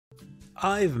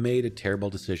I've made a terrible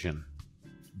decision,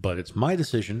 but it's my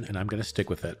decision and I'm going to stick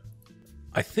with it.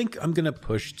 I think I'm going to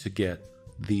push to get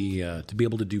the to be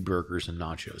able to do burgers and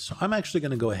nachos. So I'm actually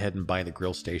going to go ahead and buy the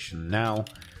grill station now.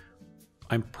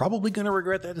 I'm probably going to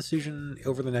regret that decision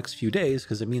over the next few days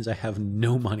because it means I have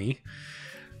no money,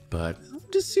 but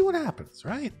just see what happens,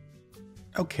 right?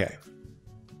 Okay.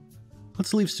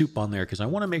 Let's leave soup on there because I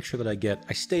want to make sure that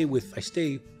I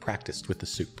stay practiced with the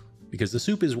soup, because the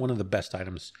soup is one of the best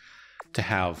items to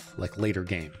have like later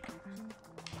game.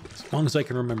 As long as I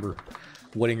can remember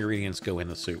what ingredients go in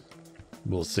the soup,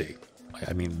 we'll see.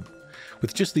 I mean,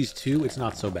 with just these two, it's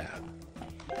not so bad.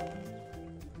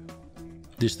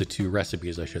 Just the two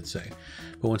recipes, I should say.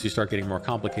 But once you start getting more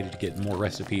complicated to get more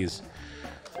recipes,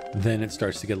 then it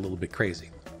starts to get a little bit crazy.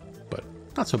 But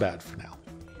not so bad for now.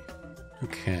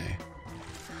 Okay.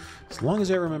 As long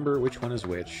as I remember which one is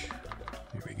which.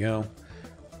 Here we go.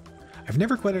 I've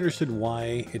never quite understood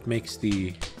why it makes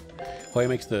the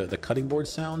cutting board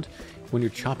sound when you're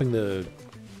chopping the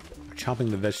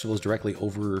vegetables directly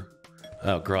over.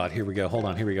 Oh god, here we go. Hold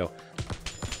on, here we go.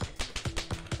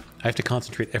 I have to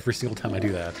concentrate every single time I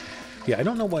do that. Yeah, I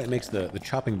don't know why it makes the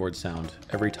chopping board sound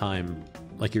every time,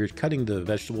 like you're cutting the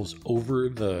vegetables over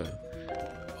the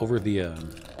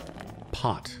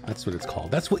pot. That's what it's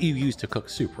called. That's what you use to cook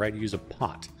soup, right? You use a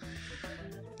pot.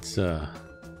 It's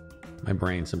my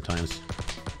brain sometimes.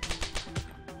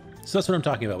 So that's what I'm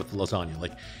talking about with the lasagna.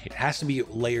 Like, it has to be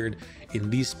layered in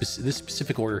this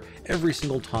specific order every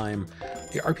single time.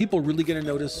 Are people really going to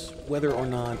notice whether or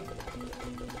not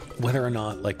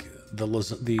like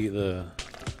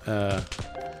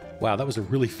wow, that was a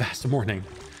really fast morning.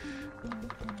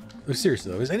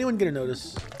 Seriously though, is anyone going to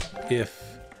notice if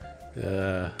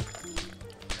I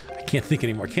can't think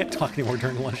anymore. I can't talk anymore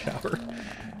during the lunch hour.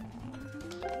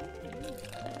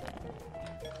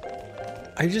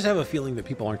 I just have a feeling that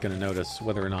people aren't going to notice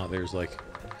whether or not there's like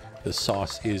the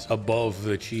sauce is above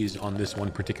the cheese on this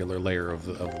one particular layer of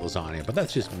the lasagna. But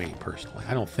that's just me personally.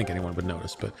 I don't think anyone would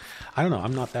notice, but I don't know.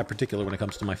 I'm not that particular when it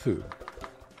comes to my food.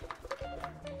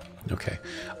 Okay.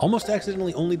 Almost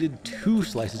accidentally only did 2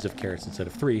 slices of carrots instead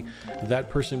of 3. That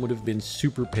person would have been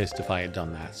super pissed if I had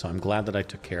done that. So I'm glad that I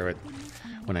took care of it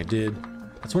when I did.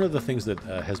 That's one of the things that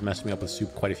has messed me up with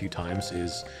soup quite a few times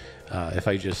is if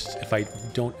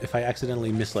I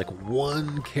accidentally miss like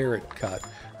 1 carrot cut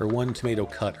or 1 tomato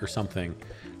cut or something.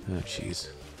 Oh, jeez.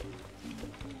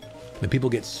 Then people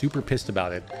get super pissed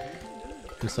about it.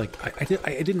 And it's like,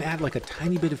 I didn't add like a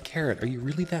tiny bit of carrot. Are you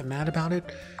really that mad about it?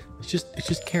 It's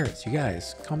just carrots, you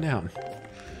guys. Calm down.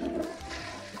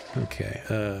 Okay.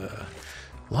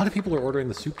 A lot of people are ordering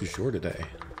the soup du jour today.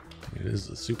 I mean, it is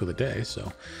the soup of the day,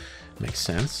 so it makes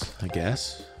sense, I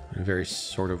guess. In a very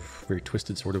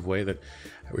twisted sort of way that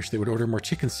I wish they would order more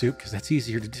chicken soup because that's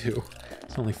easier to do.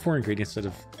 It's only 4 ingredients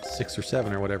instead of 6 or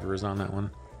 7 or whatever is on that one.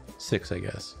 6, I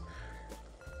guess.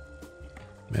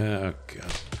 Oh,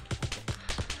 God.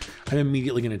 I'm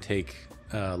immediately going to take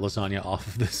lasagna off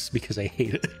of this because I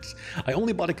hate it. I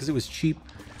only bought it because it was cheap,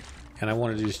 and I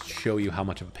wanted to just show you how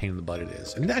much of a pain in the butt it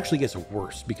is. And it actually gets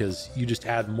worse because you just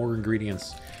add more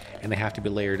ingredients, and they have to be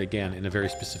layered again in a very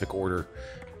specific order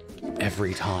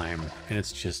every time, and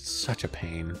it's just such a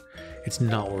pain. It's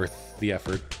not worth the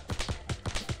effort.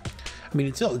 I mean,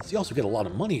 you also get a lot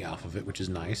of money off of it, which is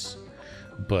nice,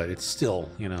 but it's still,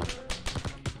 you know,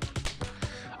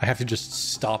 I have to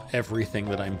just stop everything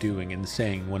that I'm doing and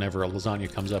saying whenever a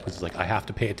lasagna comes up. It's like I have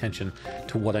to pay attention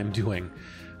to what I'm doing,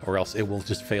 or else it will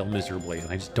just fail miserably.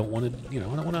 And I just don't want to, you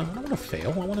know, I don't want to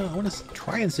fail. I want to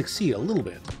try and succeed a little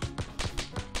bit.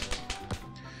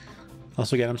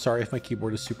 Also, again, I'm sorry if my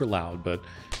keyboard is super loud, but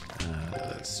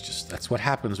that's what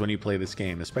happens when you play this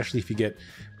game, especially if you get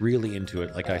really into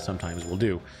it, like I sometimes will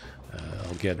do.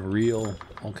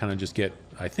 I'll kind of just get,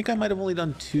 I think I might have only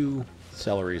done 2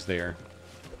 celeries there.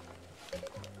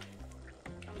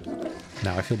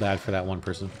 Now I feel bad for that one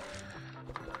person.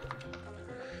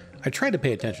 I try to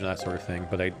pay attention to that sort of thing,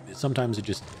 but sometimes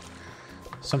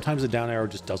the down arrow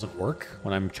just doesn't work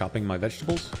when I'm chopping my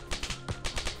vegetables.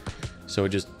 So it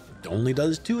just only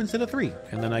does 2 instead of 3,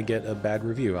 and then I get a bad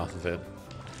review off of it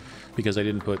because I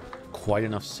didn't put quite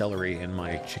enough celery in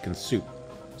my chicken soup.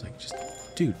 It's like, just,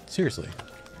 dude, seriously.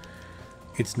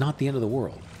 It's not the end of the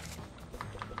world.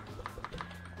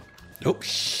 Oh,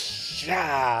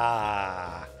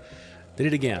 did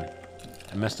it again.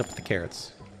 I messed up with the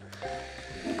carrots.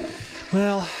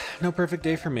 Well, no perfect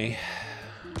day for me.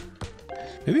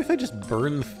 Maybe if I just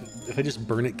burn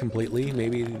it completely,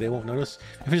 maybe they won't notice.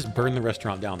 If I just burn the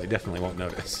restaurant down, they definitely won't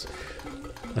notice.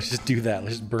 Let's just do that.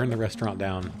 Let's just burn the restaurant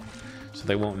down so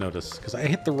they won't notice. Because I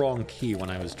hit the wrong key when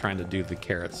I was trying to do the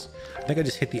carrots. I think I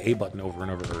just hit the A button over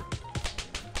and over.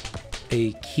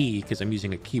 A key, because I'm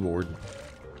using a keyboard.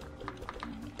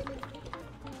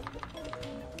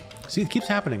 See, it keeps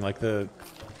happening, like the...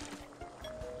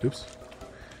 Oops.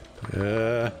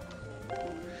 It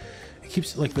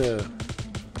keeps, like, the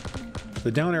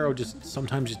down arrow just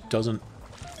sometimes just doesn't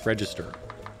register.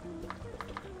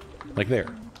 Like there.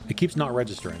 It keeps not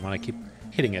registering when I keep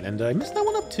hitting it. And I missed that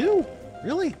one up too?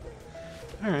 Really?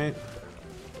 Alright.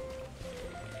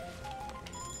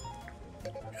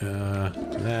 Do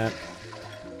that.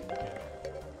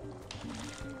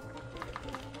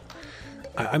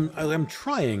 I'm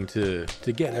trying to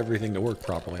get everything to work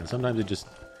properly, and sometimes it just...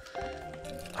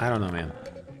 I don't know, man.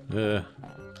 Go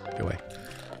away.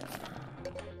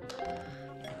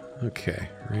 Okay.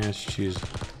 Ranch, cheese.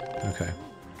 Okay.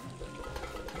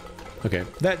 Okay.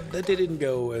 That day didn't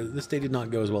go... this day did not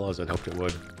go as well as I'd hoped it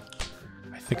would.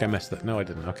 I think I messed that. No, I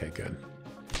didn't. Okay, good.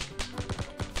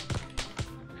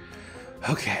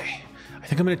 Okay. I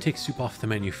think I'm going to take soup off the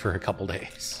menu for a couple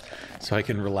days, so I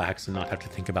can relax and not have to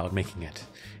think about making it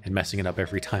and messing it up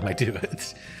every time I do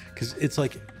it. Because it's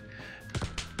like...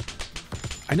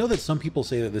 I know that some people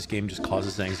say that this game just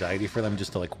causes anxiety for them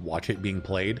just to, like, watch it being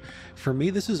played. For me,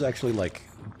 this is actually, like,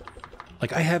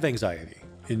 I have anxiety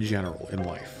in general in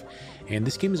life. And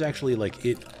this game is actually, like,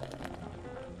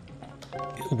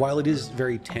 while it is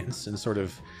very tense and sort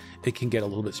of... It can get a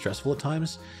little bit stressful at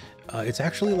times. It's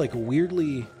actually, like,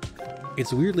 weirdly...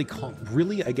 It's weirdly calm.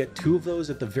 Really? I get 2 of those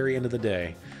at the very end of the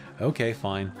day. Okay,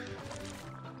 fine.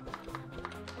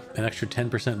 An extra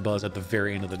 10% buzz at the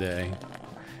very end of the day.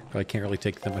 But I can't really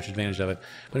take that much advantage of it.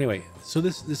 But anyway, so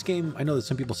this game, I know that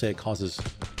some people say it causes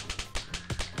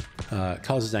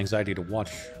anxiety to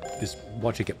watch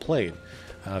it get played.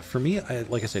 For me,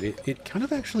 like I said, it kind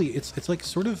of actually, it's like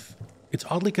sort of, it's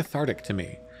oddly cathartic to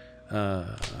me.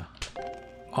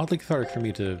 Oddly cathartic for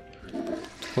me to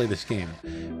play this game.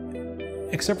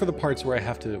 Except for the parts where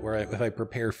if I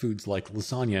prepare foods like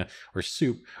lasagna or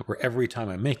soup, where every time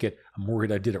I make it, I'm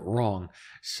worried I did it wrong.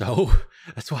 So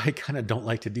that's why I kind of don't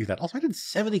like to do that. Also, I did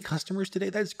 70 customers today.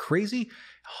 That's crazy.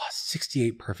 Oh,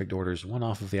 68 perfect orders, 1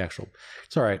 off of the actual.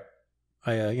 It's all right.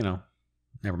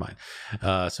 Never mind.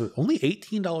 So only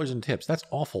 $18 in tips. That's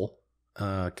awful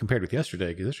compared with yesterday.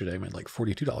 Because yesterday I made like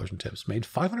 $42 in tips. Made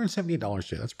 $578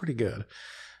 today. That's pretty good.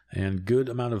 And good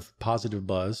amount of positive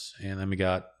buzz. And then we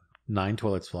got 9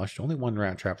 toilets flushed, only 1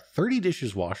 rat trap, 30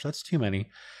 dishes washed, that's too many,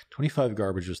 25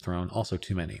 garbages thrown, also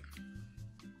too many.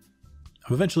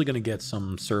 I'm eventually going to get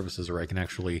some services where I can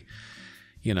actually,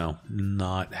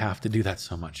 not have to do that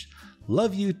so much.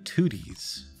 Love you,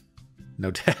 Tooties. No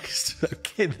text.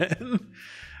 Okay, then.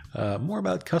 More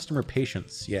about customer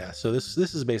patience. Yeah, so this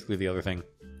is basically the other thing.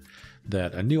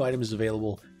 That a new item is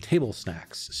available, table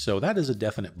snacks. So that is a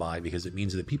definite buy because it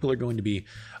means that people are going to be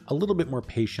a little bit more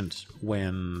patient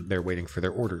when they're waiting for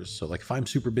their orders. So like if I'm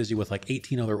super busy with like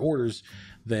 18 other orders,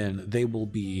 then they will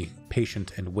be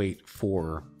patient and wait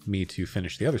for me to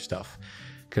finish the other stuff.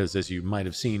 Because as you might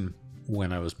have seen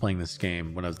when I was playing this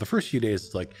game, the first few days,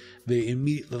 it's like they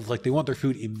want their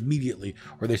food immediately,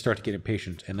 or they start to get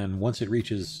impatient. And then once it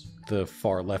reaches the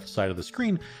far left side of the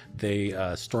screen, they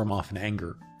storm off in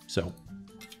anger. So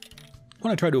I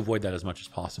want to try to avoid that as much as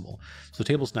possible. So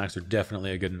table snacks are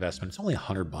definitely a good investment. It's only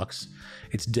 $100.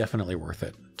 It's definitely worth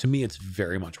it. To me, it's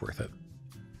very much worth it.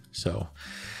 So,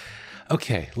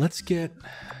 okay, let's get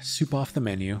soup off the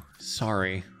menu.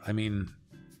 Sorry. I mean,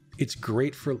 it's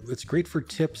great for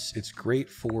tips. It's great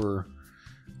for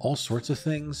all sorts of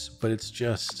things, but it's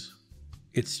just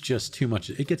too much.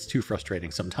 It gets too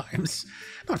frustrating sometimes.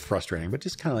 Not frustrating, but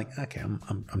just kind of like, okay,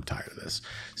 I'm tired of this.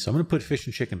 So I'm going to put fish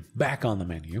and chicken back on the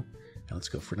menu, and let's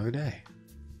go for another day.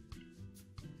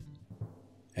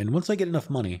 And once I get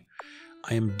enough money,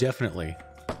 I am definitely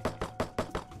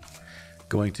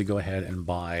going to go ahead and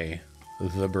buy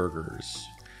the burgers.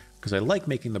 Because I like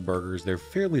making the burgers. They're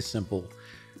fairly simple.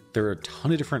 There are a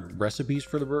ton of different recipes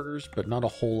for the burgers, but not a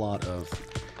whole lot of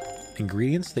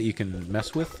ingredients that you can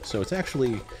mess with. So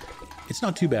it's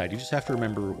not too bad. You just have to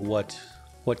remember what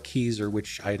keys or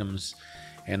which items,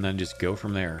 and then just go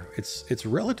from there. It's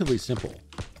relatively simple,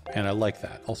 and I like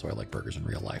that. Also, I like burgers in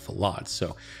real life a lot,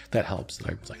 so that helps. That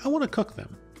I was like, I want to cook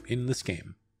them in this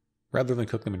game rather than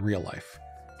cook them in real life,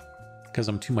 because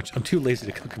I'm too lazy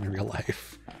to cook them in real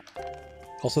life.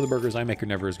 Also, the burgers I make are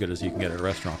never as good as you can get at a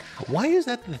restaurant. Why is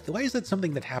that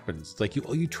something that happens? Like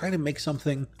you try to make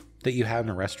something that you have in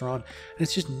a restaurant, and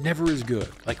it's just never as good.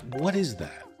 Like, what is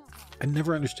that? I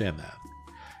never understand that.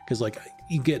 Because like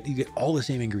you get all the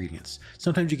same ingredients.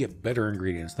 Sometimes you get better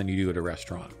ingredients than you do at a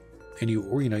restaurant, and you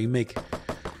make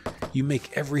you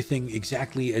make everything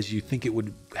exactly as you think it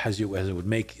would, as it would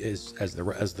make, as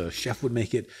the chef would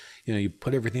make it. You know, you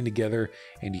put everything together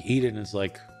and you eat it, and it's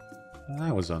like,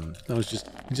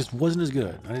 it just wasn't as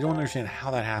good. I don't understand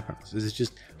how that happens. Is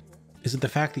it the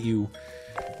fact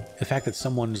that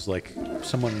someone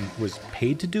was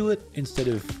paid to do it instead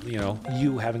of, you know,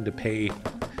 you having to pay,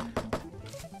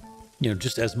 you know,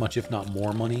 just as much, if not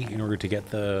more money in order to get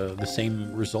the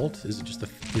same result? Is it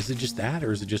just that,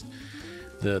 or is it just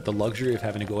the luxury of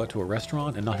having to go out to a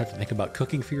restaurant and not have to think about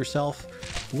cooking for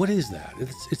yourself? What is that?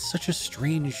 It's such a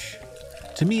strange,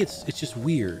 to me, it's just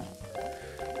weird.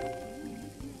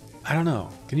 I don't know.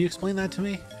 Can you explain that to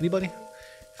me? Anybody?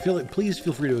 Please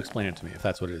feel free to explain it to me if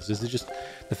that's what it is. Is it just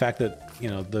the fact that, you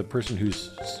know, the person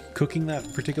who's cooking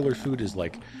that particular food is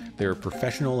like, they're a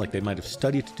professional, like they might have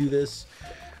studied to do this,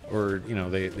 or, you know,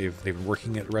 they've been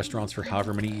working at restaurants for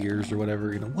however many years or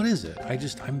whatever? You know, what is it?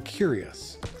 I'm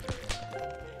curious.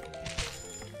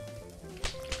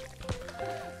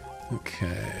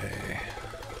 Okay.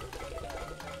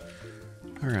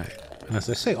 All right. And as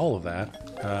I say all of that,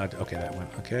 okay, that went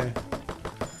okay.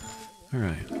 All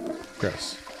right.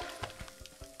 Gross.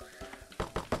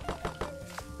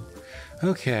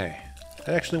 Okay.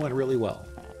 That actually went really well.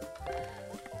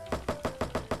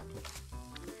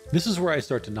 This is where I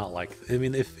start to not like, I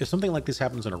mean, if something like this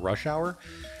happens in a rush hour,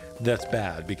 that's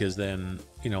bad, because then,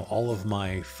 you know, all of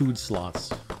my food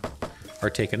slots are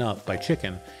taken up by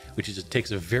chicken, which is, it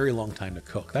takes a very long time to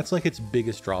cook. That's like its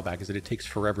biggest drawback, is that it takes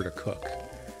forever to cook.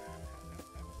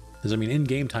 Because, I mean, in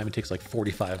game time, it takes like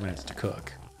 45 minutes to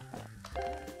cook.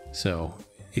 So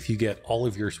if you get all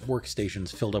of your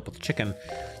workstations filled up with chicken,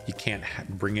 you can't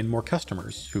bring in more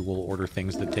customers who will order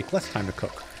things that take less time to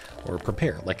cook or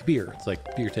prepare, like beer. It's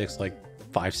like beer takes like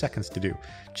 5 seconds to do.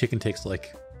 Chicken takes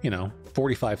like, you know,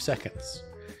 45 seconds.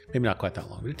 Maybe not quite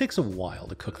that long, but it takes a while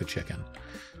to cook the chicken.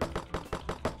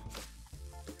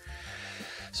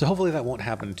 So hopefully that won't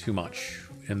happen too much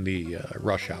in the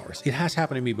rush hours. It has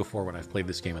happened to me before when I've played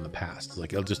this game in the past. It's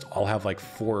like I'll have like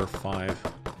 4 or 5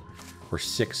 or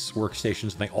 6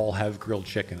 workstations, and they all have grilled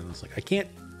chicken, and it's like I can't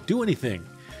do anything.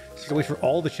 Just gotta wait for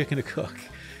all the chicken to cook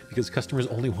because customers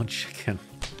only want chicken,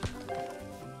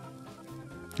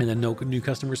 and then no new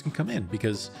customers can come in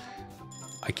because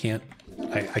I can't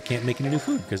make any new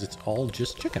food because it's all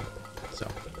just chicken. So,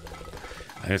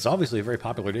 and it's obviously a very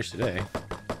popular dish today.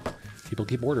 People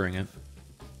keep ordering it.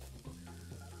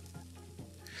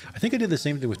 I think I did the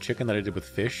same thing with chicken that I did with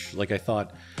fish. Like I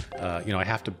thought, you know, I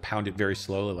have to pound it very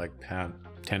slowly, like pound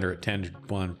tender at 10,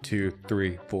 1, 2,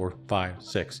 3, 4, 5,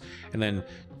 6, and then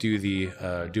do the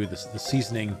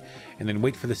seasoning, and then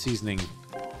wait for the seasoning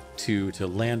to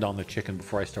land on the chicken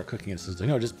before I start cooking it. So it's like,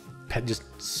 no, just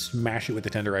smash it with the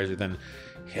tenderizer. Then,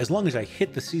 as long as I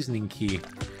hit the seasoning key,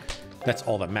 that's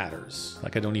all that matters.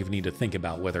 Like I don't even need to think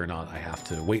about whether or not I have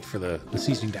to wait for the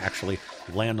seasoning to actually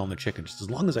land on the chicken. Just as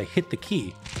long as I hit the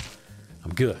key,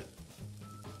 I'm good.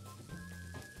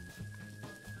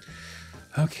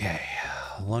 Okay,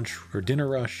 lunch or dinner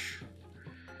rush.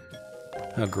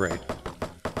 Oh, great.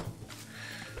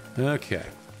 Okay,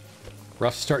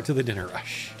 rough start to the dinner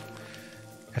rush.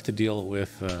 Have to deal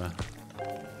with,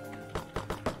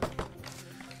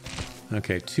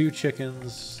 okay, 2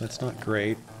 chickens. That's not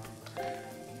great.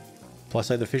 Plus,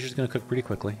 the fish is going to cook pretty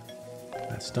quickly.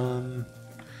 That's done.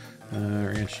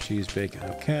 Ranch, cheese, bacon.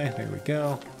 Okay, there we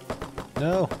go.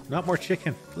 No, not more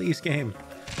chicken. Please, game.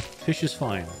 Fish is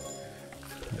fine.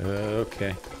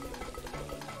 Okay.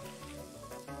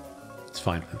 It's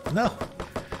fine. No,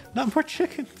 not more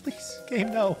chicken. Please,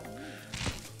 game, no.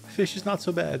 Fish is not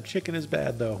so bad. Chicken is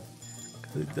bad, though.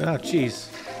 Oh,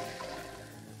 jeez.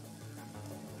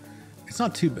 It's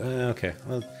not too bad. Okay,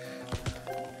 well...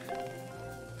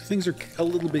 Things are a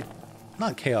little bit,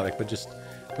 not chaotic, but just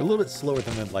a little bit slower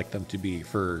than I'd like them to be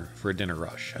for a dinner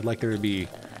rush. I'd like there to be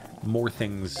more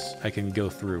things I can go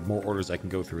through, more orders I can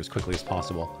go through as quickly as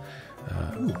possible.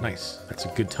 Ooh, nice. That's a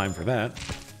good time for that.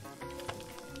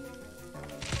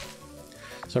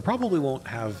 So I probably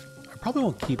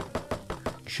won't keep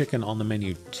chicken on the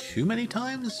menu too many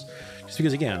times, just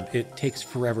because, again, it takes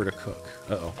forever to cook.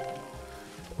 Uh-oh.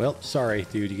 Well, sorry,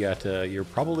 dude. You're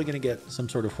probably going to get some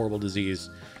sort of horrible disease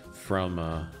from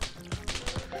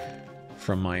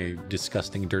my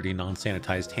disgusting, dirty,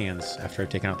 non-sanitized hands after I've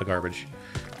taken out the garbage.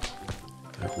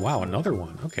 Wow, another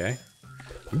one. Okay.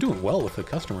 I'm doing well with the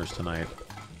customers tonight.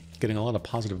 Getting a lot of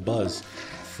positive buzz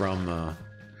from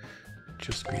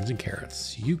just greens and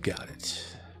carrots. You got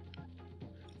it.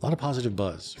 A lot of positive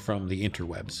buzz from the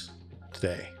interwebs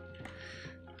today.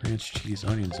 Ranch, cheese,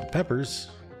 onions, and peppers.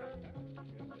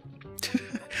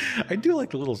 I do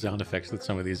like the little sound effects that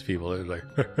some of these people are like.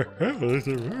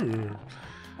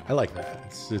 I like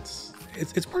that.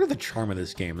 It's part of the charm of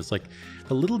this game. It's like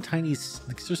the little tiny, it's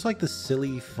just like the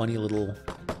silly, funny little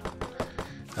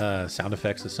sound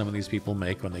effects that some of these people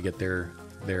make when they get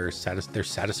they're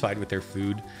satisfied with their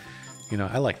food. You know,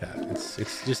 I like that.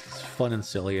 It's just fun and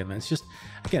silly, and it's just,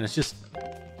 again, it's just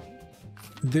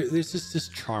there's just this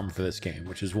charm for this game,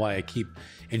 which is why I keep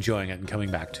enjoying it and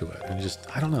coming back to it. And just,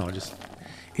 I don't know,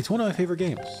 it's one of my favorite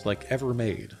games like ever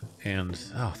made. And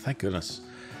oh, thank goodness,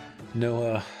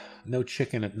 no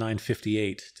chicken at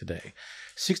 9:58 today.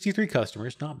 63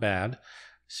 customers, not bad.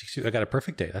 I got a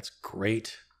perfect day. That's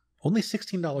great. Only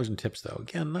 $16 in tips though.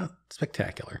 Again, not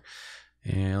spectacular.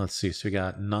 And let's see. So we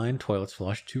got 9 toilets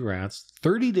flushed, 2 rats,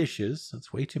 30 dishes.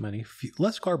 That's way too many.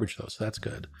 Less garbage though, so that's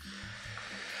good.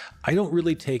 I don't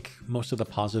really take most of the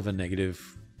positive and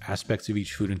negative aspects of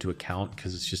each food into account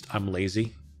because it's just, I'm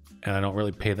lazy and I don't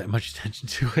really pay that much attention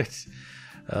to it.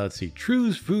 Let's see.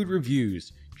 True's food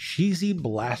reviews. Cheesy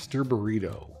blaster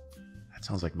burrito. That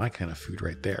sounds like my kind of food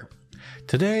right there.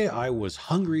 Today I was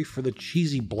hungry for the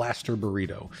cheesy blaster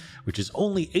burrito, which is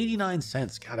only 89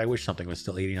 cents. God, I wish something was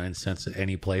still 89 cents at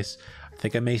any place. I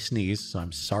think I may sneeze, so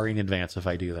I'm sorry in advance if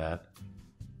I do that.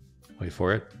 Wait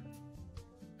for it.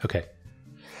 Okay.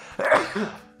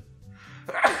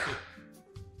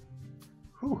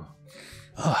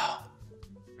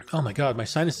 Oh my God, my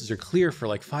sinuses are clear for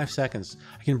like 5 seconds.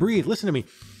 I can breathe. Listen to me.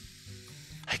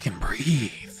 I can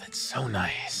breathe. It's so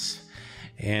nice.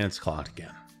 And it's clogged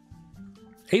again.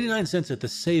 89 cents at the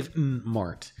Save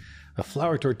Mart. The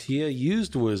flour tortilla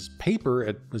used was papery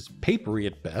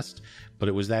at best, but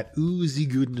it was that oozy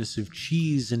goodness of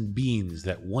cheese and beans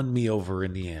that won me over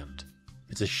in the end.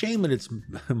 It's a shame that it's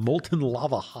molten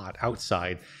lava hot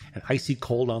outside and icy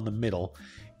cold in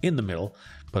the middle,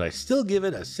 but I still give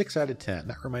it a 6 out of 10.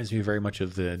 That reminds me very much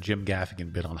of the Jim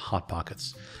Gaffigan bit on Hot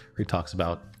Pockets, where he talks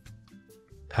about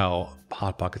how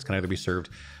Hot Pockets can either be served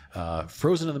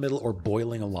frozen in the middle or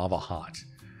boiling a lava hot.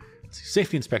 Let's see,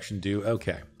 safety inspection due.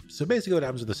 Okay. So basically what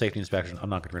happens with the safety inspection, I'm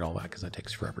not going to read all that because that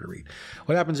takes forever to read.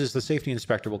 What happens is the safety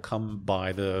inspector will come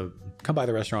by the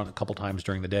restaurant a couple times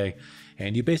during the day,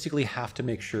 and you basically have to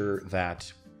make sure that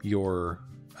your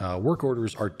work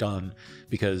orders are done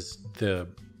because the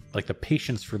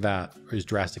patience for that is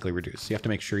drastically reduced. So you have to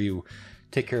make sure you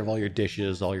take care of all your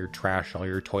dishes, all your trash, all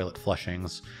your toilet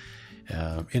flushings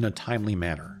in a timely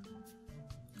manner.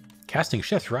 Casting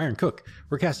chefs for Iron Cook.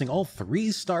 We're casting all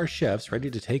 3-star chefs ready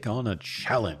to take on a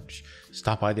challenge.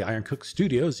 Stop by the Iron Cook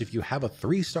Studios if you have a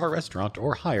 3-star restaurant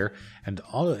or higher and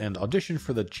audition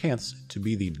for the chance to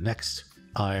be the next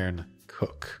Iron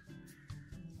Cook.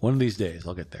 One of these days,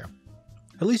 I'll get there.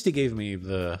 At least he gave me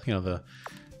the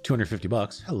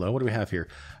 $250. Hello, what do we have here?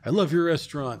 I love your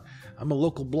restaurant. I'm a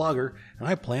local blogger, and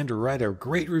I plan to write a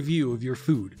great review of your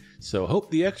food. So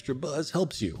hope the extra buzz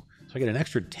helps you. So I get an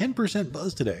extra 10%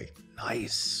 buzz today.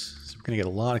 Nice. So we're going to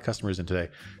get a lot of customers in today.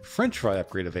 French fry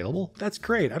upgrade available. That's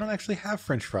great. I don't actually have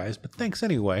French fries, but thanks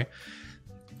anyway.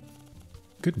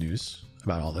 Good news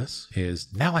about all this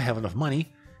is now I have enough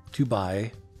money to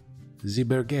buy the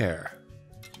burger,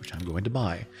 which I'm going to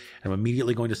buy. And I'm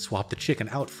immediately going to swap the chicken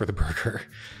out for the burger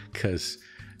because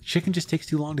chicken just takes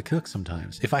too long to cook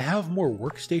sometimes. If I have more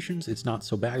workstations, it's not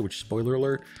so bad, which, spoiler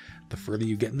alert, the further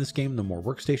you get in this game, the more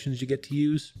workstations you get to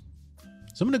use.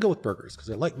 So I'm going to go with burgers because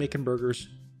I like making burgers.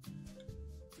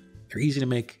 They're easy to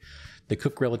make. They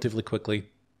cook relatively quickly.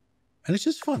 And it's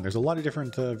just fun. There's a lot of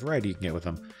different variety you can get with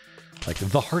them. Like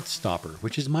the Heartstopper,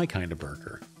 which is my kind of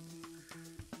burger.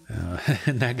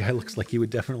 And that guy looks like he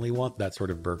would definitely want that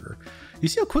sort of burger. You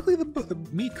see how quickly the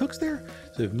meat cooks there?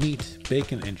 So meat,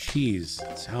 bacon, and cheese.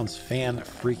 It sounds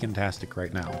fan-freaking-tastic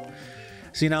right now.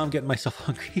 See, now I'm getting myself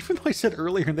hungry. Even though I said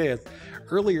earlier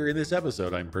in this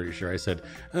episode, I'm pretty sure I said,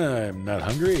 I'm not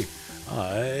hungry.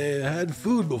 I had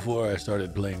food before I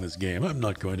started playing this game. I'm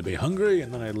not going to be hungry.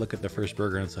 And then I look at the first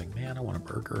burger and it's like, man, I want a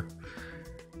burger.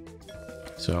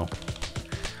 So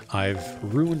I've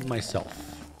ruined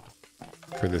myself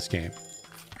for this game.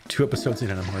 2 episodes in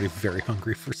and I'm already very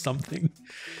hungry for something.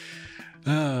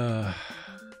 Man,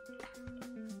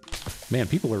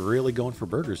 people are really going for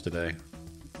burgers today.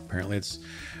 Apparently it's,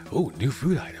 new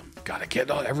food item. Gotta get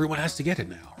it. Everyone has to get it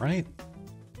now, right?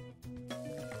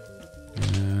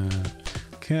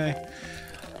 Okay.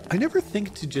 I never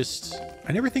think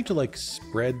to like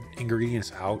spread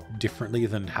ingredients out differently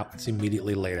than how it's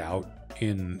immediately laid out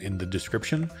in the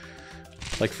description.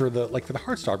 Like for the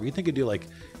Heartstopper, you think it'd do like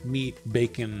meat,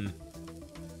 bacon,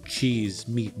 cheese,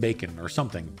 meat, bacon, or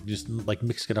something. Just like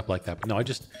mix it up like that. But no, I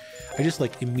just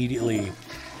like immediately,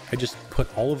 I just put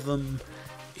all of them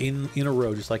in a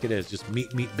row, just like it is. Just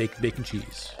meat, bacon,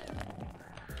 cheese.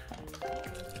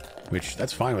 Which,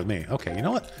 that's fine with me. Okay, you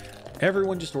know what?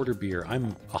 Everyone just order beer.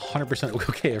 I'm 100%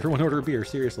 okay. Everyone order beer,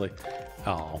 seriously.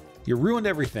 Oh, you ruined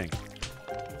everything.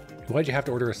 Why'd you have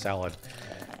to order a salad?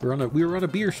 We were on a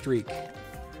beer streak.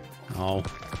 Oh.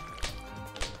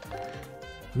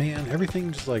 Man,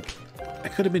 everything just like,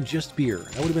 it could have been just beer.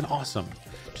 That would have been awesome.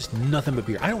 Just nothing but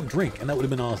beer. I don't drink, and that would have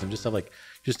been awesome. Just have like,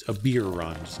 just a beer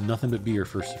run. Just nothing but beer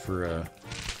for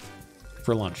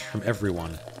lunch from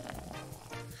everyone.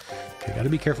 Okay, gotta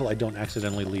be careful I don't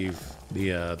accidentally leave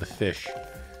the fish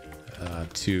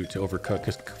to overcook,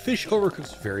 because fish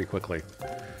overcooks very quickly.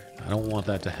 I don't want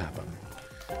that to happen.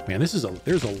 Man, there's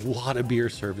a lot of beer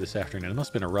served this afternoon. It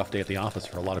must have been a rough day at the office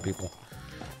for a lot of people.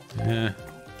 Yeah.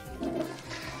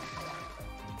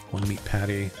 One meat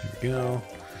patty. Here we go.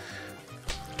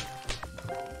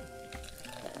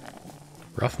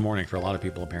 Rough morning for a lot of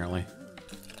people, apparently.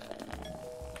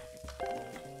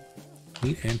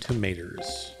 Meat and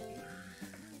tomatoes.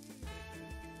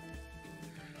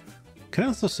 Can I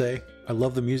also say, I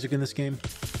love the music in this game.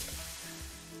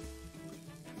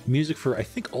 Music for, I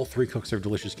think, all 3 Cook Serve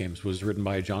Delicious games was written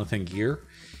by Jonathan Gear.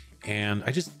 And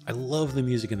I love the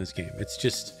music in this game. It's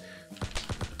just,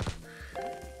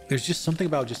 there's just something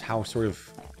about just how sort of,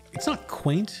 it's not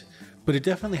quaint, but it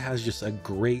definitely has just a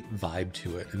great vibe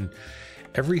to it. And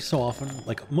every so often,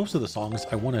 like most of the songs,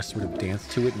 I want to sort of dance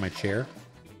to it in my chair.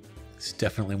 It's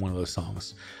definitely one of those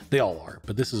songs. They all are,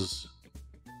 but this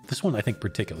one I think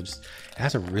particularly just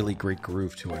has a really great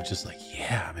groove to it. It's just like,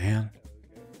 yeah, man.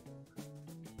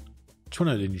 Just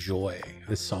want to enjoy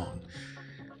this song.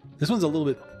 This one's a little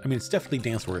bit, I mean, it's definitely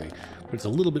dance worthy, but it's a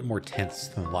little bit more tense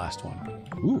than the last one.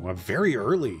 Ooh, a very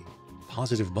early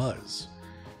positive buzz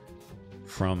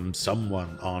from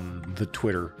someone on the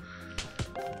Twitter.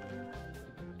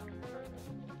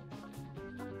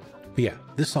 But yeah,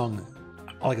 this song,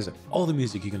 like I said, all the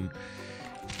music you can...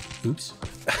 Oops.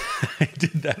 I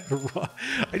did that wrong.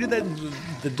 I did that in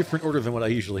the different order than what I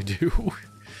usually do.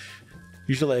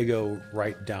 Usually I go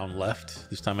right, down, left.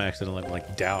 This time I accidentally went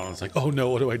like down. It's like, oh no,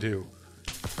 what do I do?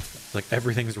 It's like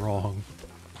everything's wrong.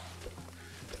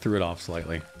 Threw it off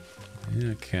slightly.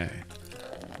 Okay.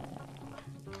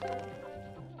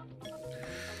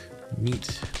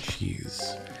 Meat,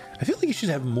 cheese. I feel like you should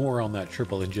have more on that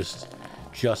triple than just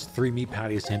 3 meat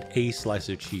patties and a slice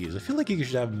of cheese. I feel like you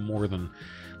should have more than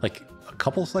like a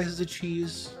couple slices of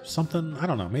cheese, something. I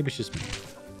don't know. Maybe it's just me.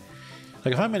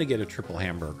 Like if I'm going to get a triple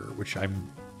hamburger, which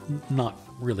I'm not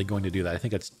really going to do that. I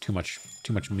think that's too much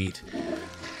meat.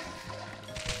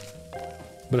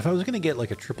 But if I was going to get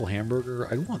like a triple hamburger,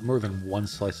 I'd want more than 1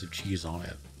 slice of cheese on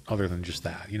it, other than just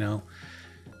that, you know?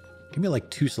 Give me like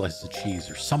 2 slices of cheese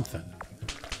or something.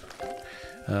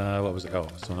 What was it? Oh,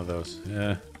 it's one of those.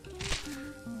 Yeah.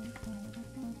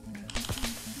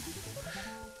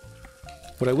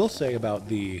 What I will say about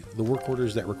the work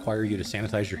orders that require you to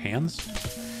sanitize your hands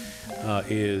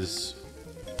is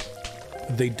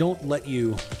they don't let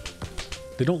you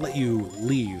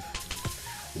leave.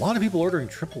 A lot of people ordering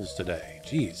triples today.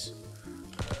 Jeez.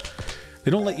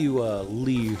 They don't let you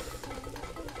leave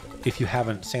if you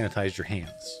haven't sanitized your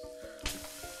hands.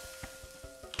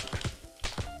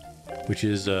 Which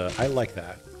is, I like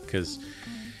that, because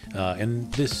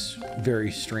in this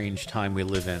very strange time we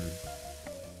live in,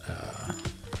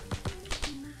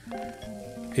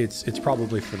 it's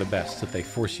probably for the best that they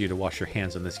force you to wash your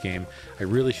hands in this game. I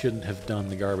really shouldn't have done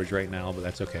the garbage right now, but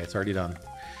that's okay. It's already done.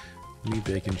 Meat,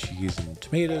 bacon, cheese, and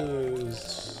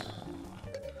tomatoes.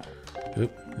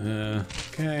 Oop,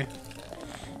 okay.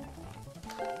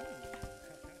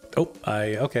 Oh,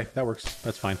 okay, that works.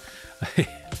 That's fine.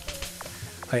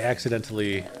 I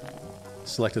accidentally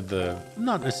selected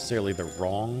not necessarily the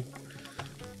wrong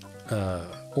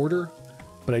order,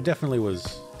 but I definitely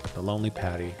was the lonely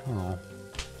patty. Oh.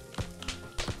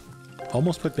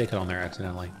 Almost put bacon on there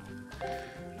accidentally.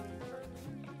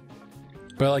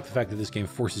 But I like the fact that this game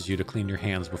forces you to clean your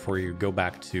hands before you go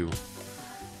back to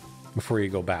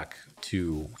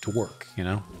work, you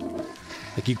know?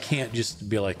 Like you can't just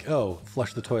be like, oh,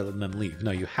 flush the toilet and then leave.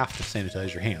 No, you have to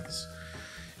sanitize your hands.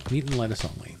 Meat and lettuce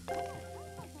only.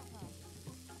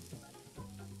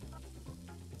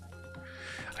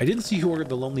 I didn't see who ordered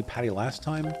the lonely patty last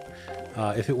time.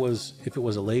 If it was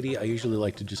a lady, I usually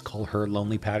like to just call her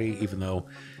Lonely Patty, even though,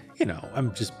 you know,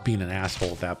 I'm just being an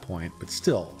asshole at that point. But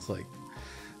still, it's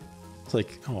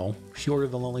like, oh, she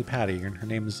ordered the Lonely Patty, and her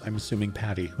name is, I'm assuming,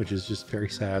 Patty, which is just very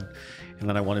sad. And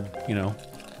then I wanted, you know,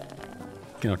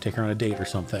 take her on a date or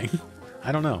something.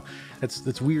 I don't know.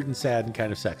 That's weird and sad and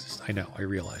kind of sexist. I know. I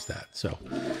realize that. So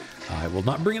I will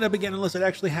not bring it up again unless it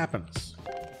actually happens.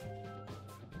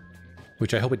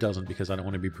 which I hope it doesn't because I don't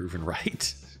want to be proven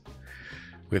right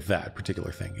with that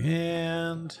particular thing.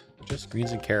 And just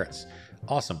greens and carrots.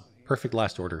 Awesome. Perfect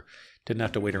last order. Didn't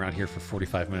have to wait around here for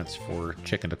 45 minutes for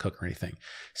chicken to cook or anything.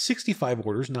 65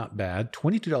 orders, not bad.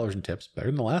 $22 in tips, better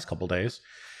than the last couple days.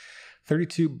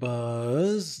 32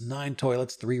 buzz, 9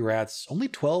 toilets, 3 rats, only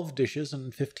 12 dishes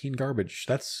and 15 garbage.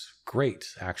 That's great,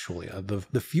 actually.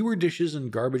 The fewer dishes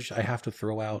and garbage I have to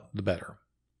throw out, the better.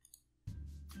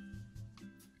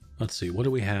 Let's see, what do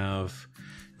we have?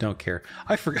 Don't care.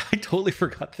 I totally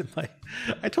forgot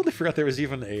there was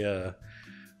even a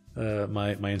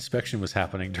my inspection was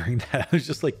happening during that. I was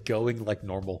just like going like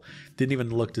normal. Didn't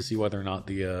even look to see whether or not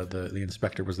the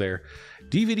inspector was there.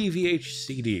 DVD, VH,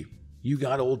 CD. You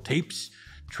got old tapes?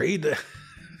 Trade the...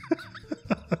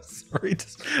 Sorry,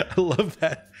 I love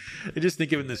that. I just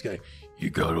think of this guy. You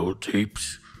got old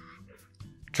tapes?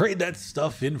 Trade that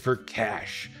stuff in for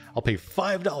cash. I'll pay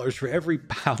 $5 for every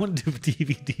pound of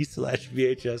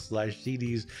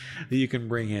DVD/VHS/CDs that you can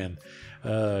bring in.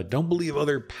 Don't believe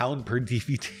other pound per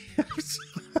DVD.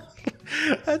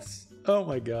 That's, oh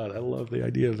my God. I love the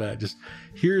idea of that. Just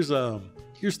here's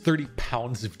 30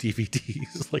 pounds of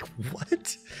DVDs. Like,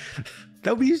 what?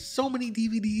 That would be so many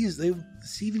DVDs.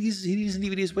 CDs and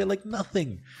DVDs weigh like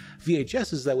nothing.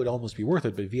 VHSs, that would almost be worth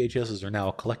it, but VHSs are now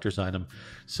a collector's item.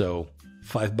 So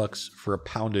 $5 for a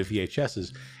pound of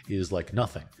VHSs is like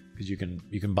nothing, because you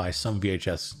can buy some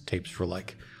VHS tapes for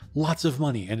like lots of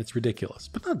money, and it's ridiculous,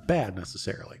 but not bad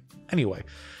necessarily. Anyway,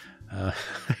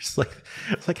 it's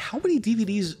like how many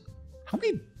DVDs? How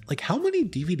many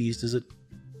DVDs does it?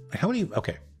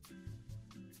 Okay.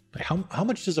 How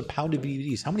much does a pound of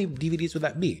DVDs? How many DVDs would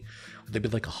that be? Would that be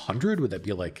like 100? Would that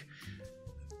be like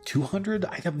 200?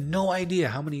 I have no idea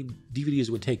how many DVDs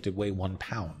it would take to weigh 1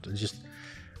 pound.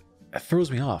 It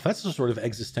throws me off. That's a sort of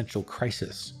existential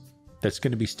crisis that's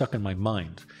going to be stuck in my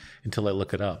mind until I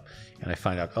look it up and I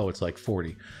find out, oh, it's like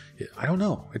 40. I don't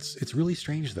know. It's really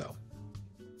strange though.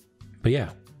 But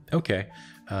yeah, okay.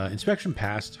 Inspection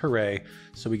passed. Hooray.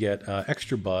 So we get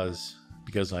extra buzz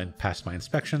because I passed my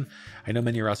inspection. I know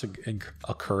menu errors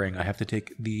occurring. I have to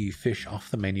take the fish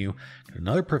off the menu.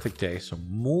 Another perfect day, so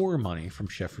more money from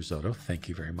Chef Risotto. Thank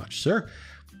you very much, sir.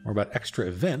 More about extra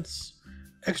events.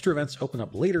 Extra events open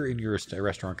up later in your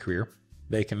restaurant career.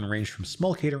 They can range from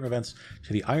small catering events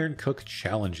to the Iron Cook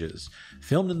challenges.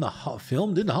 Filmed in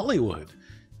Hollywood.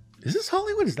 Is this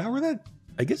Hollywood? Is that where that?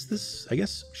 I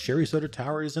guess Sherry Soda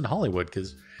Tower is in Hollywood,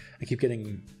 because I keep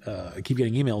getting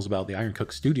emails about the Iron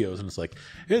Cook Studios, and it's like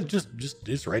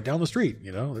it's right down the street,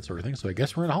 that sort of thing. So I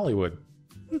guess we're in Hollywood.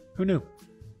 Who knew?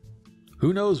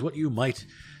 Who knows what you might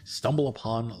stumble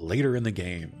upon later in the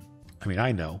game? I mean,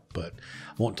 I know, but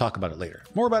I won't talk about it later.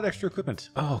 More about extra equipment.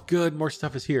 Oh, good, more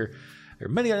stuff is here. There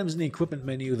are many items in the equipment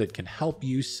menu that can help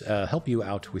you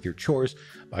out with your chores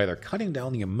by either cutting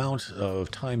down the amount of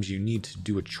times you need to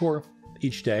do a chore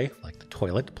each day, like the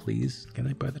toilet. Please, can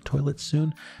I buy the toilet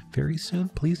soon? Very soon.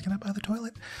 Please, can I buy the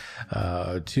toilet?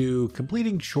 To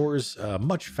completing chores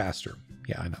much faster.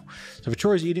 Yeah, I know. So if a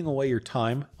chore is eating away your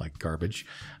time, like garbage,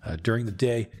 during the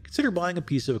day, consider buying a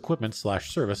piece of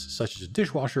equipment/service, such as a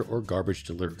dishwasher or garbage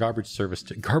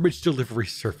delivery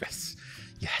service.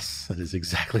 Yes, that is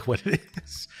exactly what it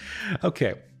is.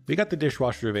 Okay, we got the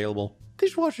dishwasher available.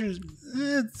 Dishwasher,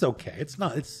 it's okay. It's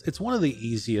not. It's one of the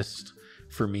easiest.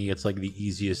 For me, it's like the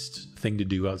easiest thing to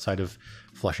do outside of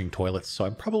flushing toilets, so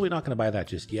I'm probably not going to buy that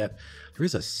just yet. There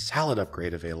is a salad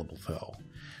upgrade available, though,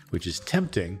 which is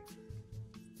tempting,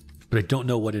 but I don't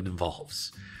know what it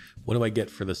involves. What do I get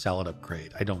for the salad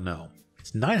upgrade? I don't know.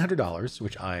 It's $900,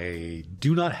 which I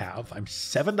do not have. I'm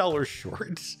 $7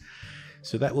 short,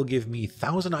 so that will give me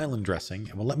Thousand Island dressing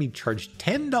and will let me charge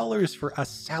 $10 for a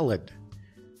salad.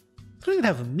 I don't even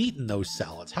have meat in those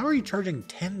salads. How are you charging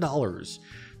 $10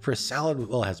 for a salad?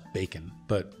 Well, it has bacon,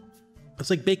 but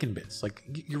it's like bacon bits. Like,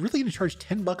 you're really gonna charge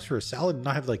 $10 for a salad and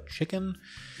not have like chicken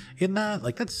in that?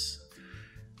 Like, that's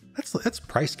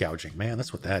price gouging, man.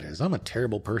 That's what that is. I'm a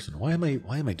terrible person. Why am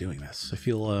I doing this? I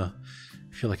feel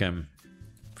like I'm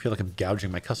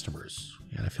gouging my customers,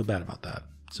 and I feel bad about that.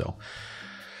 So,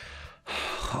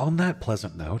 on that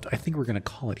pleasant note, I think we're gonna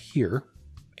call it here.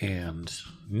 And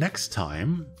next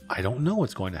time, I don't know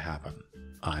what's going to happen.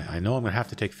 I know I'm going to have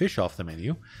to take fish off the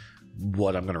menu.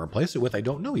 What I'm going to replace it with, I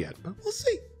don't know yet. But we'll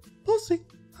see. We'll see.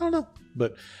 I don't know.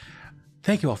 But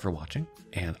thank you all for watching.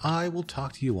 And I will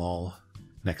talk to you all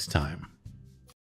next time.